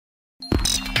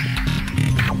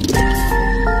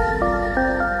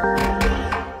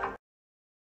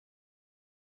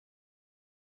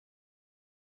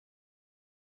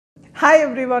Hi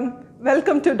everyone,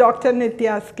 welcome to Dr.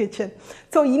 Nithya's kitchen.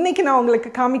 So இன்னைக்கு நான் உங்களுக்கு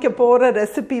காமிக்க போற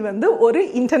ரெசிபி வந்து ஒரு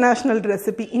இன்டர்நேஷனல்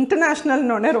ரெசிபி.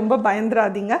 இன்டர்நேஷனல்னோனே ரொம்ப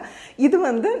பயந்துராதீங்க. இது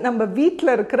வந்து நம்ம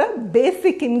வீட்ல இருக்கிற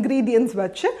பேசிக் இன்கிரிடியன்ட்ஸ்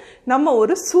வச்சு நம்ம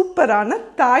ஒரு சூப்பரான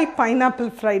தாய்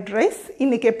பைனாப்பிள் ஃப்ரைட் ரைஸ்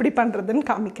இன்னைக்கு எப்படி பண்றதுன்னு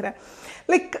காமிக்கிறேன்.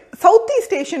 Like south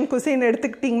east Asian cuisine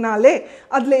எடுத்துக்கிட்டிங்கனாலே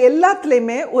அதில்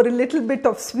எல்லாத்துலேயுமே ஒரு little bit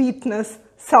of sweetness,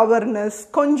 sourness,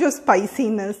 கொஞ்சம்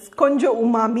ஸ்பைசினஸ், கொஞ்சம்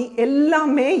உமாமி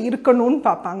எல்லாமே இருக்கணும்னு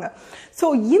பார்ப்பாங்க. ஸோ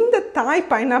இந்த தாய்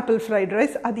பைனாப்பிள் ஃப்ரைட்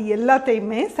ரைஸ் அது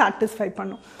எல்லாத்தையுமே சாட்டிஸ்ஃபை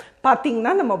பண்ணும்.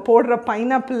 பார்த்திங்கன்னா நம்ம போடுற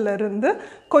பைனாப்பிள்லேருந்து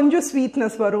கொஞ்சம்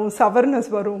ஸ்வீட்னஸ் வரும், சவர்னஸ்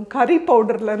வரும், கறி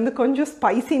பவுடர்லேருந்து கொஞ்சம்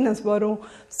ஸ்பைசினஸ் வரும்,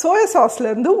 சோயா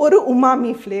சாஸ்லேருந்து ஒரு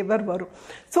உமாமி ஃப்ளேவர் வரும்.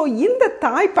 ஸோ இந்த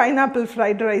தாய் பைனாப்பிள்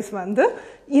ஃப்ரைட் ரைஸ் வந்து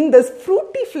இந்த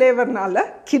ஃப்ரூட்டி ஃப்ளேவர்னால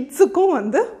கிட்ஸுக்கும்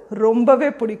வந்து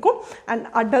ரொம்பவே பிடிக்கும் அண்ட்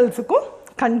அடல்ட்ஸுக்கும்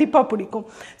கண்டிப்பாக பிடிக்கும்.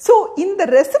 ஸோ இந்த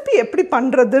ரெசிபி எப்படி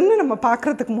பண்ணுறதுன்னு நம்ம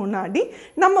பார்க்குறதுக்கு முன்னாடி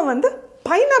நம்ம வந்து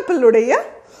பைனாப்பிளுடைய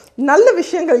நல்ல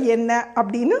விஷயங்கள் என்ன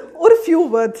அப்படின்னு ஒரு ஃபியூ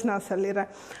வேர்ட்ஸ் நான் சொல்லிடுறேன்.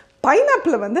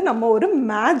 பைனாப்பிளை வந்து நம்ம ஒரு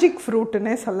மேஜிக்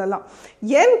ஃப்ரூட்டுன்னே சொல்லலாம்.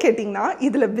 ஏன்னு கேட்டிங்கன்னா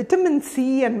இதில் விட்டமின் சி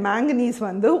அண்ட் மேங்கனீஸ்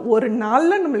வந்து ஒரு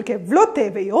நாளில் நம்மளுக்கு எவ்வளோ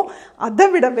தேவையோ அதை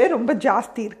விடவே ரொம்ப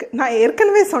ஜாஸ்தி இருக்குது. நான்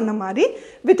ஏற்கனவே சொன்ன மாதிரி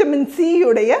vitamin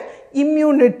சியுடைய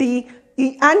immunity,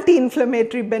 anti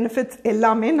inflammatory benefits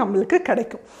எல்லாமே நம்மளுக்கு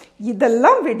கிடைக்கும்.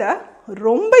 இதெல்லாம் விட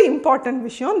ரொம்ப இம்பார்ட்டன்ட்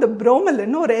விஷயம் இந்த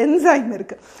ப்ரோமெலின்னு ஒரு என்சைம்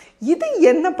இருக்குது. இது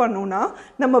என்ன பண்ணுன்னா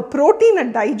நம்ம ப்ரோட்டீனை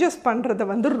டைஜஸ்ட் பண்ணுறதை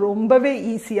வந்து ரொம்பவே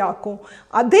ஈஸியாக்கும்.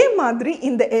 அதே மாதிரி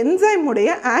இந்த என்சைமுடைய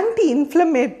ஆன்டி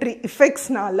இன்ஃப்ளமேட்டரி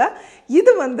எஃபெக்ட்ஸ்னால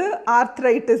இது வந்து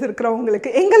ஆர்த்ரைட்டிஸ்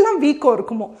இருக்கிறவங்களுக்கு, எங்கெல்லாம் வீக்கம்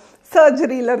இருக்குமோ,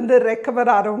 சர்ஜரியிலேருந்து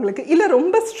ரெக்கவர் ஆகிறவங்களுக்கு, இல்லை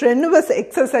ரொம்ப ஸ்ட்ரெனுவஸ்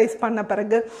எக்ஸசைஸ் பண்ண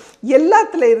பிறகு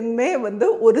எல்லாத்துல இருந்துமே வந்து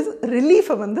ஒரு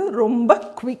ரிலீஃபை வந்து ரொம்ப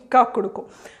குவிக்காக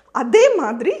கொடுக்கும். அதே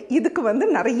மாதிரி இதுக்கு வந்து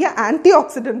நிறைய ஆன்டி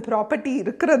ஆக்சிடென்ட் ப்ராப்பர்ட்டி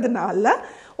இருக்கிறதுனால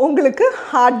உங்களுக்கு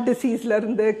ஹார்ட்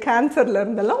டிசீஸ்லேருந்து,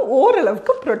 கேன்சர்லேருந்தெல்லாம்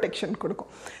ஓரளவுக்கு ப்ரொடெக்ஷன்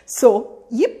கொடுக்கும். ஸோ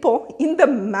இப்போது இந்த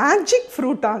மேஜிக்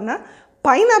ஃப்ரூட்டான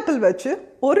பைனாப்பிள் வச்சு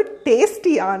ஒரு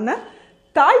டேஸ்டியான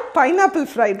தாய் பைனாப்பிள்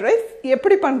ஃப்ரைட் ரைஸ்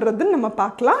எப்படி பண்ணுறதுன்னு நம்ம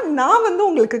பார்க்கலாம். நான் வந்து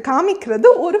உங்களுக்கு காமிக்கிறது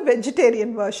ஒரு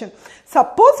வெஜிடேரியன் வெர்ஷன்.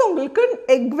 சப்போஸ் உங்களுக்கு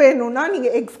எக் வேணும்னா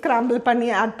நீங்கள் எக் ஸ்க்ராம்பிள் பண்ணி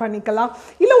ஆட் பண்ணிக்கலாம்.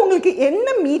 இல்லை உங்களுக்கு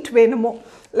என்ன மீட் வேணுமோ,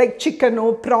 லைக் சிக்கனோ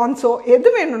ப்ரான்ஸோ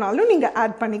எது வேணும்னாலும் நீங்கள்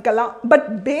ஆட் பண்ணிக்கலாம். பட்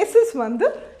பேசிஸ் வந்து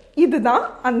இதுதான்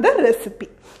அந்த ரெசிபி.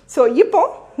 ஸோ இப்போ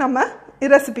நம்ம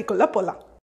ரெசிபிக்குள்ளே போகலாம்.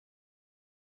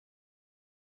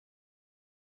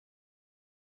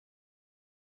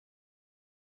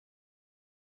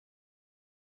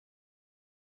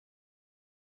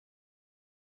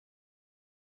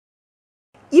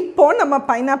 இப்போ நம்ம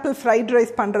பைனாப்பிள் ஃப்ரைட்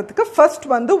ரைஸ் பண்ணுறதுக்கு ஃபர்ஸ்ட்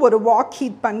வந்து ஒரு வாக்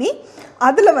ஹீட் பண்ணி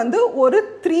அதில் வந்து ஒரு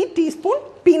 3 டீஸ்பூன்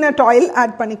பீனட் ஆயில்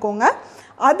ஆட் பண்ணிக்கோங்க.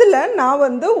 அதில் நான்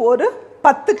வந்து ஒரு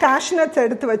 10 கேஷ்நட்ஸ்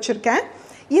எடுத்து வச்சுருக்கேன்.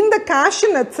 இந்த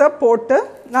கேஷ்நட்ஸை போட்டு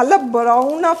நல்லா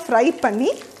ப்ரௌனாக ஃப்ரை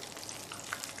பண்ணி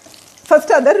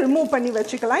ஃபஸ்ட்டு அதை ரிமூவ் பண்ணி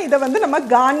வச்சுக்கலாம். இதை வந்து நம்ம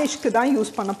கார்னிஷ்க்கு தான்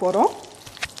யூஸ் பண்ண போகிறோம்.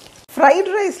 ஃப்ரைட்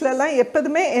ரைஸ்லலாம்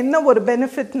எப்போதுமே என்ன ஒரு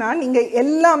பெனிஃபிட்னா, நீங்கள்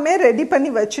எல்லாமே ரெடி பண்ணி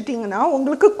வச்சுட்டிங்கன்னா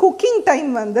உங்களுக்கு குக்கிங் டைம்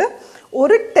வந்து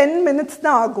ஒரு 10 மினிட்ஸ்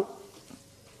தான் ஆகும்.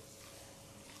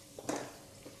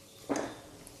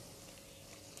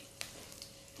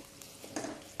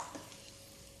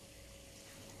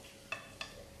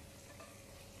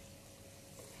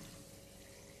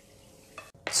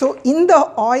 ஸோ இந்த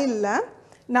ஆயிலில்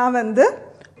நான் வந்து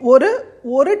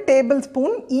ஒரு டேபிள்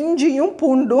ஸ்பூன் இஞ்சியும்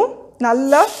பூண்டும்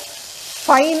நல்லா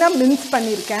ஃபைனாக மின்ஸ்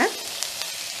பண்ணியிருக்கேன்.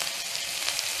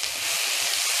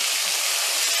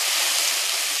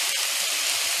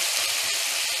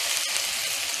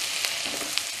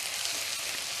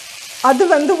 அது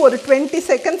வந்து ஒரு 20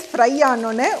 செகண்ட்ஸ் ஃப்ரை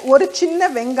ஆனோடனே ஒரு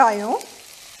சின்ன வெங்காயம்,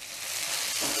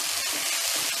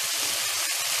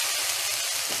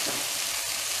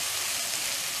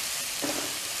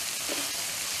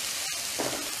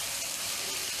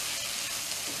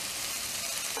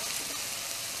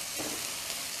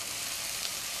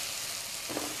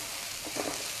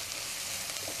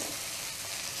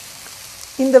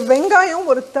 இந்த வெங்காயம்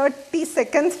ஒரு 30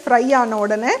 செகண்ட்ஸ் ஃப்ரை ஆன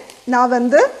உடனே நான்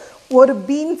வந்து ஒரு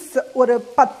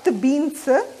 10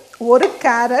 பீன்ஸு, ஒரு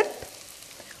கேரட்,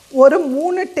 ஒரு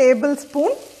 3 டேபிள்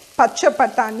ஸ்பூன் பச்சை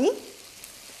பட்டாணி,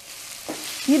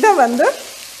 இதை வந்து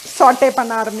சாட்டே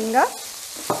பண்ண ஆரம்பிங்க.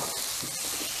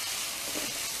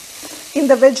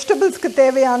 இந்த வெஜிடபிள்ஸ்க்கு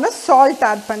தேவையான சால்ட்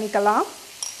ஆட் பண்ணிக்கலாம்.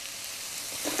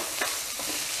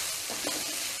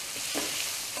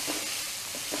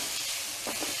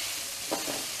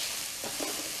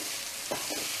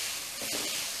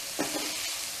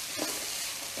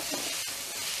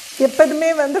 எப்போதுமே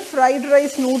வந்து ஃப்ரைட்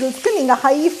ரைஸ் நூடுல்ஸ்க்கு நீங்கள்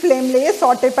ஹை ஃப்ளேம்லேயே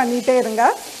சாட்டே பண்ணிகிட்டே இருங்க.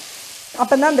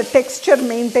 அப்பதான் அந்த டெக்ஸ்சர்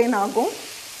மெயின்டைன் ஆகும்.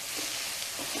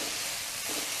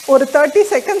 ஒரு 30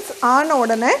 seconds ஆன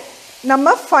உடனே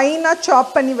நம்ம ஃபைனா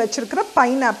சாப் பண்ணி வச்சிருக்கிற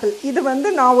பைனாப்பிள், இது வந்து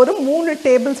நான் ஒரு 3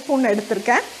 tablespoon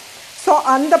எடுத்திருக்கேன். ஸோ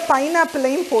அந்த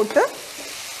பைனாப்பிளையும் போட்டு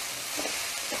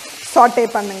சாட்டே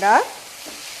பண்ணுங்க.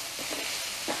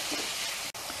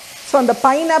 ஸோ அந்த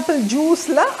பைனாப்பிள்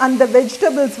ஜூஸில் அந்த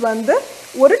வெஜிடபிள்ஸ் வந்து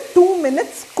ஒரு 2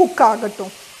 minutes குக்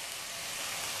ஆகட்டும்.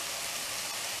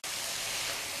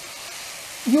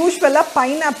 யூஸ்வலாக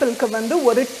பைனாப்பிளுக்கு வந்து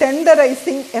ஒரு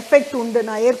டெண்டரைசிங் எஃபெக்ட் உண்டு,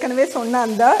 நான் ஏற்கனவே சொன்ன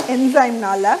அந்த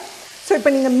என்சைம்னால. ஸோ இப்போ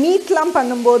நீங்கள் மீட்லாம்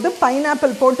பண்ணும்போது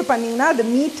பைனாப்பிள் போட்டு பண்ணிங்கன்னா அது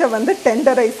மீட்டை வந்து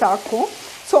டெண்டரைஸ் ஆக்கும்.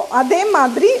 ஸோ அதே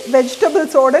மாதிரி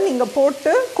வெஜிடபிள்ஸோடு நீங்கள்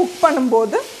போட்டு குக்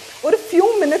பண்ணும்போது ஒரு ஃபியூ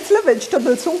மினிட்ஸில்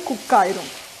வெஜிடபிள்ஸும் குக்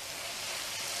ஆயிரும்.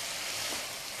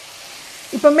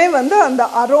 இப்போமே வந்து அந்த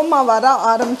அரோமா வர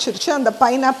ஆரம்பிச்சிருச்சு, அந்த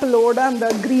பைனாப்பிளோட அந்த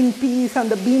க்ரீன் பீஸ்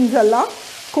அந்த பீன்ஸ் எல்லாம்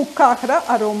குக் ஆகிற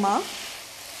அரோமா.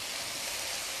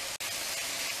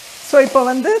 ஸோ இப்போ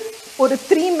வந்து ஒரு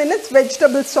 3 minutes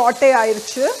வெஜிடபிள் சாட்டே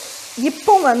ஆயிடுச்சு.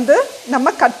 இப்போ வந்து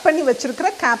நம்ம கட் பண்ணி வச்சுருக்கிற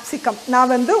கேப்சிகம்,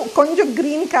 நான் வந்து கொஞ்சம்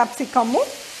க்ரீன் கேப்சிகமும்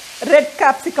ரெட்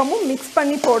கேப்சிகமும் மிக்ஸ்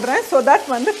பண்ணி போடுறேன். ஸோ தட்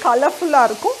வந்து கலர்ஃபுல்லாக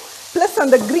இருக்கும். ப்ளஸ்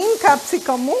அந்த க்ரீன்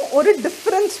கேப்சிகமும் ஒரு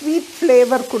டிஃப்ரெண்ட் ஸ்வீட்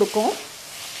ஃப்ளேவர் கொடுக்கும்.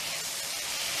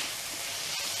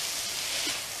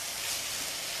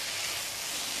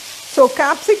 ஸோ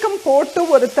கேப்சிகம் போட்டு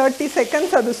ஒரு 30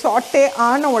 seconds அது சாட்டே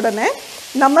ஆன உடனே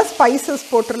நம்ம ஸ்பைசஸ்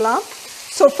போட்டுடலாம்.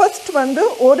 ஸோ ஃபர்ஸ்ட் வந்து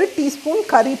 1 teaspoon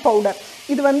கறி பவுடர்.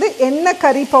 இது வந்து என்ன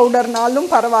கறி பவுடர்னாலும்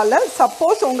பரவாயில்ல.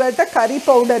 சப்போஸ் உங்கள்கிட்ட கறி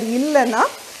பவுடர் இல்லைன்னா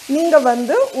நீங்கள்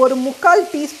வந்து ஒரு 3/4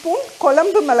 teaspoon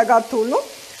குழம்பு மிளகாத்தூளும்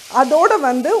அதோடு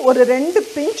வந்து ஒரு 2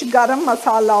 pinch கரம்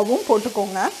மசாலாவும்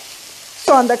போட்டுக்கோங்க.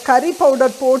 ஸோ அந்த கறி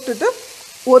பவுடர் போட்டுட்டு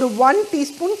ஒரு 1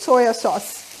 teaspoon சோயா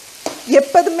சாஸ்.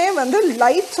 எப்போதுமே வந்து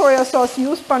லைட் சோயா சாஸ்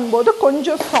யூஸ் பண்ணும்போது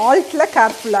கொஞ்சம் சால்ட்டில்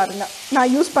கேர்ஃபுல்லாக இருங்க.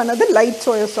 நான் யூஸ் பண்ணது light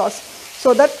soya sauce. So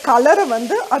that கலரை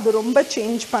வந்து அது ரொம்ப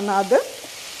சேஞ்ச் பண்ணாது.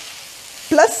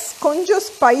 ப்ளஸ் கொஞ்சம்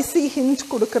ஸ்பைசி ஹிண்ட்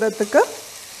கொடுக்கறதுக்கு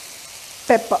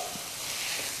பெப்பர்.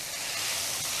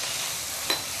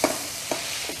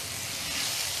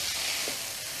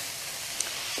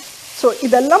 ஸோ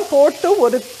இதெல்லாம் போட்டு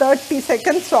ஒரு 30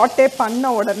 seconds சாட்டே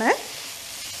பண்ண உடனே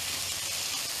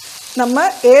நம்ம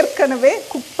ஏற்கனவே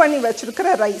குக் பண்ணி வச்சுருக்கிற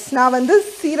ரைஸ், நான் வந்து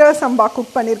சீரக சம்பா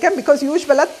குக் பண்ணியிருக்கேன். பிகாஸ்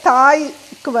யூஸ்வலாக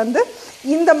தாய்க்கு வந்து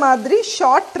இந்த மாதிரி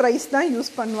ஷார்ட் ரைஸ் தான்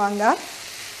யூஸ் பண்ணுவாங்க.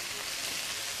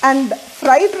 அண்ட்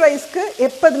ஃப்ரைட் ரைஸ்க்கு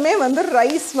எப்போதுமே வந்து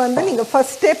ரைஸ் வந்து நீங்கள்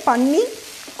ஃபஸ்ட்டே பண்ணி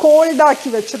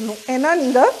கோல்டாக்கி வச்சிடணும். ஏன்னா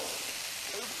நீங்கள்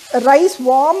ரைஸ்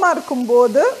வார்மாக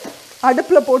இருக்கும்போது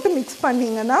அடுப்பில் போட்டு மிக்ஸ்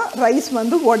பண்ணிங்கன்னா ரைஸ்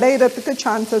வந்து உடையிறதுக்கு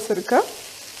சான்சஸ் இருக்குது.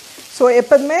 ஸோ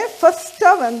எப்போதுமே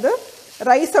ஃபஸ்ட்டாக வந்து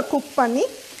ரைஸை குக் பண்ணி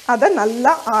அதை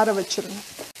நல்லா ஆற வச்சிருங்க.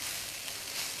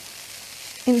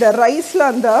 இந்த ரைஸில்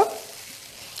அந்த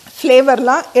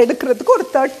ஃப்ளேவர்லாம் எடுக்கிறதுக்கு ஒரு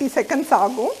 30 seconds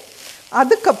ஆகும்.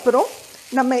 அதுக்கப்புறம்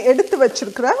நம்ம எடுத்து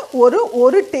வச்சுருக்கிற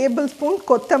ஒரு டேபிள்ஸ்பூன்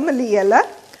கொத்தமல்லி இலை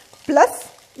ப்ளஸ்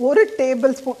 1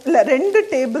 tablespoon இல்லை 2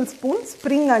 tablespoon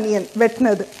ஸ்ப்ரிங் அனியன்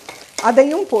வெட்டினது,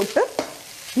 அதையும் போட்டு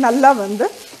நல்லா வந்து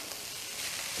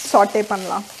சாட்டே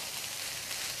பண்ணலாம்.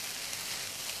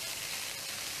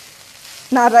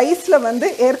 நான் ரைஸில் வந்து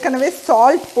ஏற்கனவே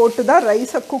சால்ட் போட்டு தான்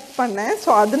ரைஸை குக் பண்ணேன். ஸோ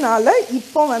அதனால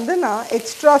இப்போ வந்து நான்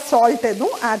எக்ஸ்ட்ரா சால்ட்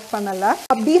எதுவும் ஆட் பண்ணலை.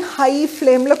 அப்படி ஹை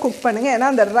ஃப்ளேமில் குக் பண்ணுங்கள்.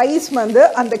 ஏன்னா அந்த ரைஸ் வந்து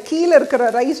அந்த கீழே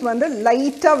இருக்கிற ரைஸ் வந்து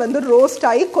லைட்டாக வந்து ரோஸ்ட்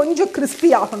ஆகி கொஞ்சம்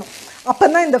கிறிஸ்பி ஆகணும். அப்போ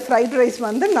தான் இந்த ஃப்ரைட் ரைஸ்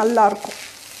வந்து நல்லாயிருக்கும்.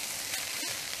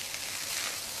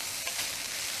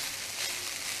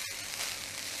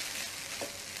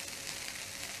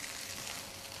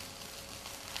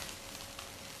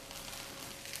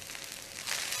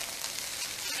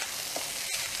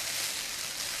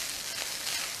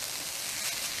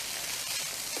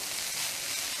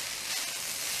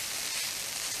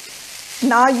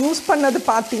 நான் யூஸ் பண்ணது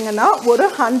பார்த்தீங்கன்னா ஒரு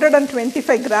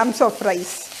 125 grams ஆஃப்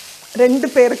ரைஸ், 2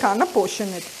 பேருக்கான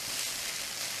போர்ஷன் இது.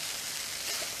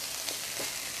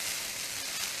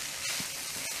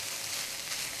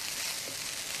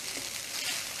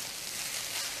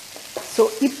 ஸோ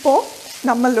இப்போ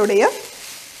நம்மளுடைய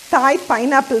தாய்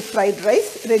பைனாப்பிள் ஃப்ரைட்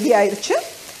ரைஸ் ரெடி ஆயிடுச்சு.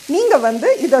 நீங்கள்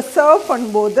வந்து இதை சர்வ்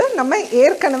பண்ணும்போது நம்ம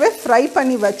ஏற்கனவே ஃப்ரை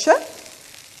பண்ணி வச்ச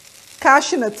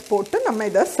cashew nuts போட்டு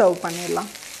நம்ம இதை சர்வ்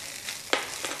பண்ணிடலாம்.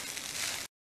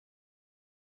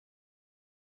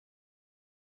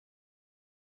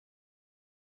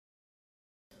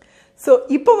 ஸோ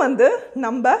இப்போ வந்து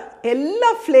நம்ம எல்லா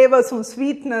ஃப்ளேவர்ஸும்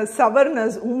ஸ்வீட்னஸ்,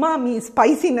 சவர்னஸ், உமாமி,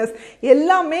 ஸ்பைசினஸ்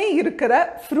எல்லாமே இருக்கிற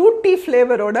ஃப்ரூட்டி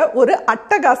ஃப்ளேவரோட ஒரு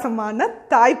அட்டகாசமான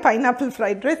தாய் பைனாப்பிள்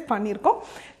ஃப்ரைட் ரைஸ் பண்ணியிருக்கோம்.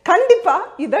 கண்டிப்பாக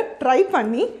இதை ட்ரை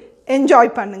பண்ணி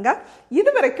என்ஜாய் பண்ணுங்கள்.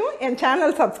 இது வரைக்கும் என்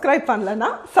சேனல் சப்ஸ்கிரைப் பண்ணலன்னா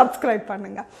சப்ஸ்கிரைப்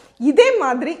பண்ணுங்கள். இதே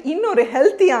மாதிரி இன்னொரு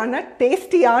ஹெல்த்தியான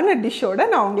டேஸ்டியான டிஷ்ஷோட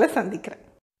நான் உங்களை சந்திக்கிறேன்.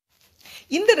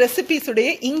 இந்த ரெசிபீஸுடைய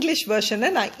இங்கிலீஷ் வெர்ஷனை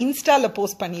நான் இன்ஸ்டாவில்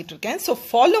போஸ்ட் பண்ணிட்டு இருக்கேன். So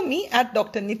follow me at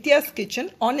Dr. Nithya's Kitchen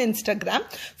on Instagram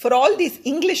for all these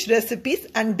English recipes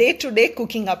and day-to-day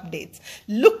cooking updates.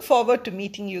 Look forward to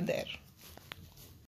meeting you there.